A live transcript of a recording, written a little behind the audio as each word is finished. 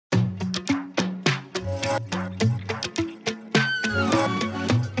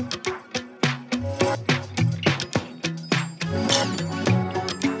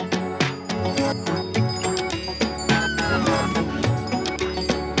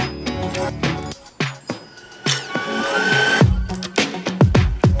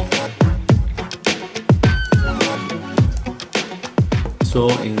So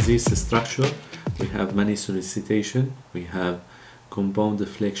in this structure we have many solicitation, we have compound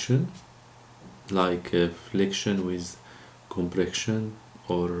flexion, like flexion with compression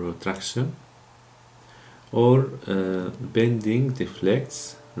or traction, or bending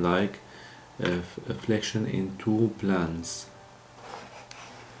deflects, like flexion in two planes.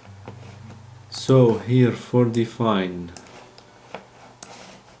 So here for define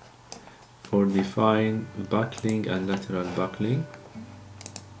buckling and lateral buckling,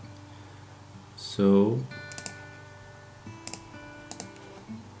 so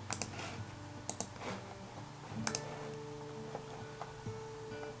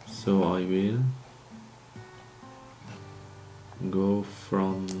I will go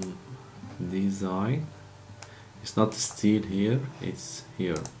from design, it's not steel here, it's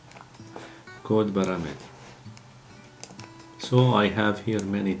here, code parameter. So I have here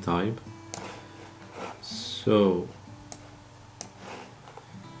many type. So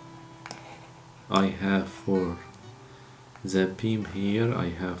I have for the beam here, I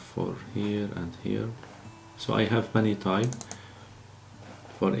have for here and here, so I have many type.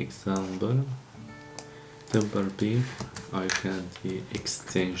 For example, timber beam, I can see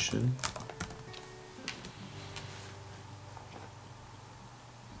extension,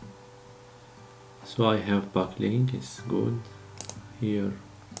 so I have buckling, it's good. Here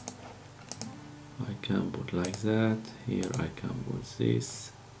I can put like that, here I can put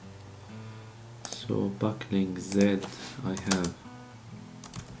this. So buckling Z, I have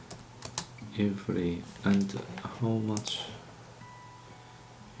every, and how much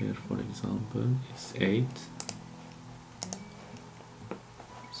here, for example, it's 8.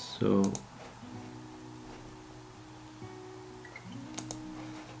 So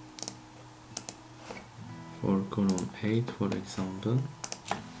for column 8, for example,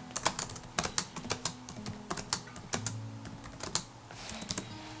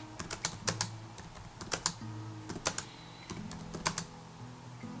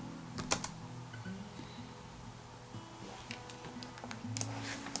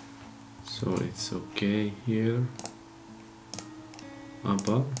 so it's okay here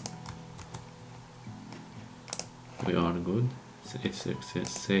above, we are good. It's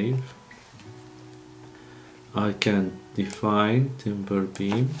save. I can define timber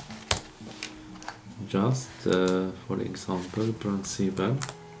beam, just for example principal,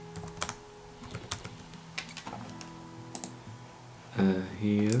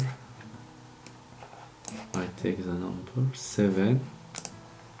 here I take the number 7.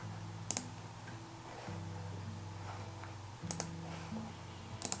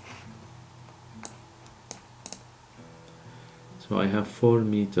 So I have 4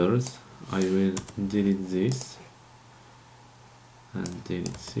 meters. I will delete this and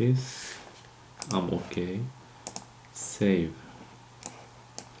delete this. I'm okay. Save.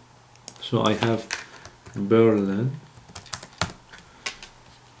 So I have Berlin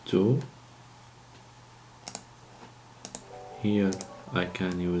 2. Here I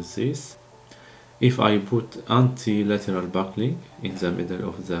can use this. If I put anti-lateral buckling in the middle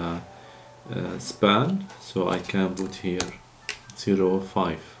of the span, so I can put here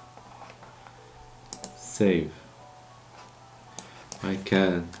 0.5. Save. I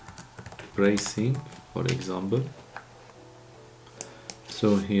can bracing, for example,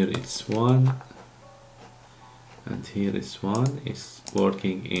 so here it's 1 and here is 1, it's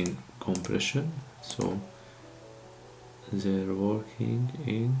working in compression, so they're working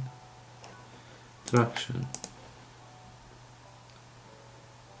in traction.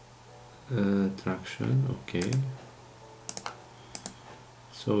 Traction, okay.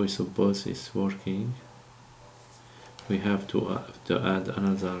 So we suppose it's working. We have to add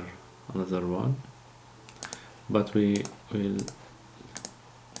another one, but we will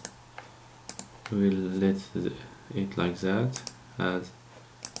let it like that, as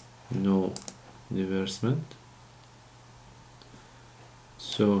no diversement.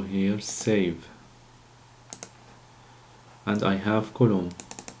 So here save, and I have column.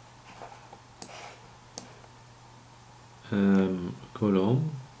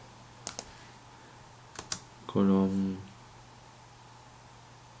 Column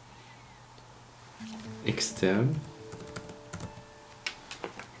extern.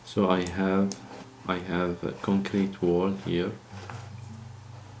 So I have a concrete wall here.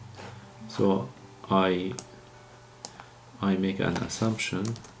 So I make an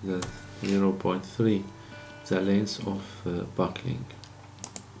assumption that 0.3 the length of buckling,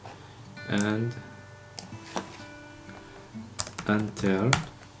 and enter.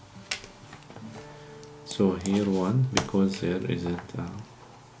 So here 1, because there isn't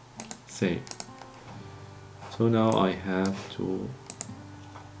save. So now I have to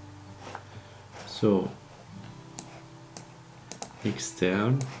So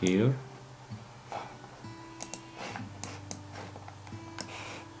extern here,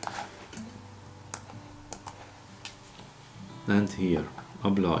 and here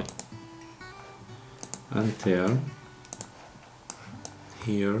apply, and turn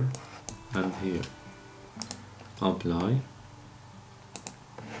here and here, apply,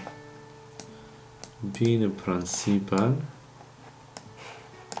 being principal,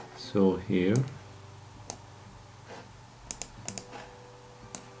 so here,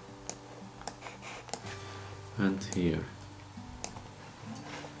 and here.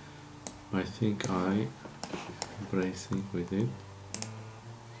 I think I bracing with it.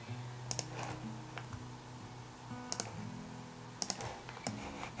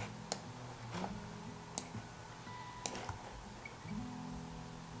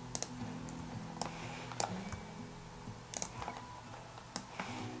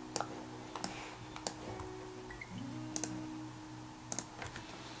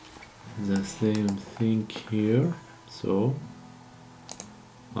 The same thing here, so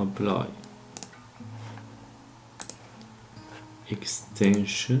apply,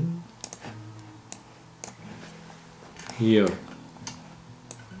 extension here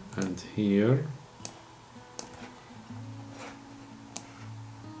and here,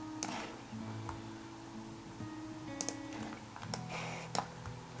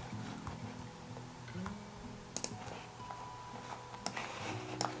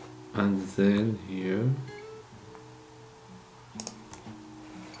 and then here,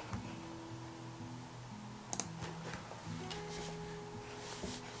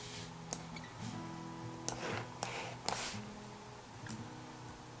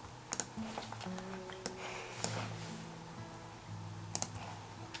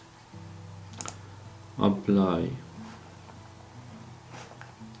 apply.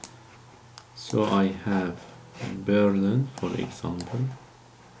 So I have Berlin, for example,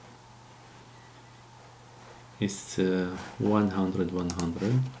 it's 100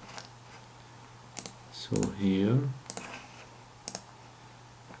 100. So here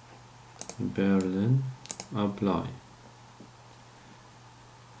Berlin, apply,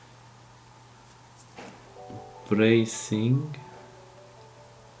 bracing,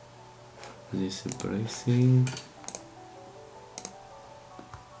 this bracing,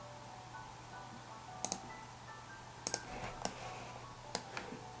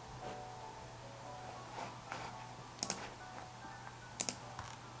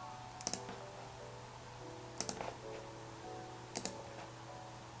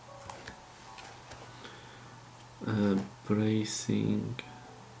 bracing,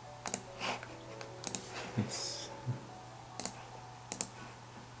 it's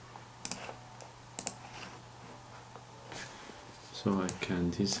so I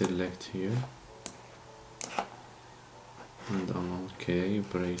can deselect here, and I'm okay,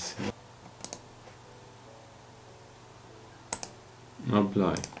 bracing,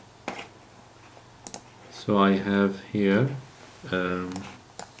 apply. So I have here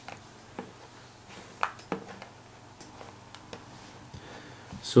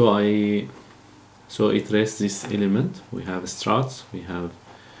so it rests this element. We have struts, we have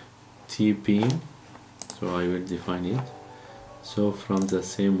T-beam, so I will define it. So from the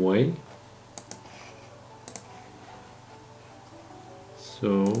same way,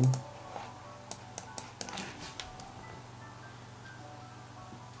 so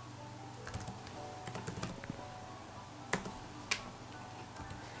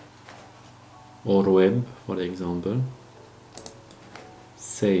or web, for example,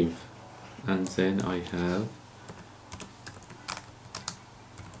 save, and then I have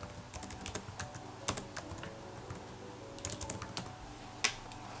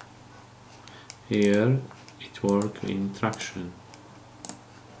here it work in traction.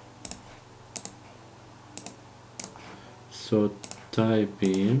 So type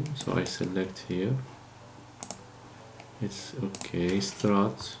beam, so I select here, it's okay,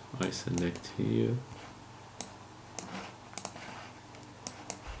 strut, I select here,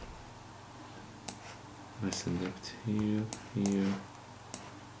 I select here, here,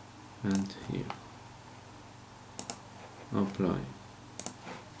 and here, apply.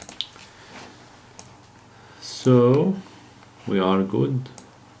 So we are good.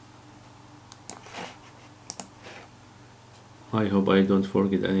 I hope I don't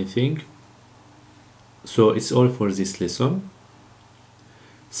forget anything. So it's all for this lesson.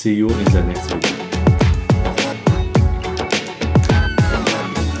 See you in the next video.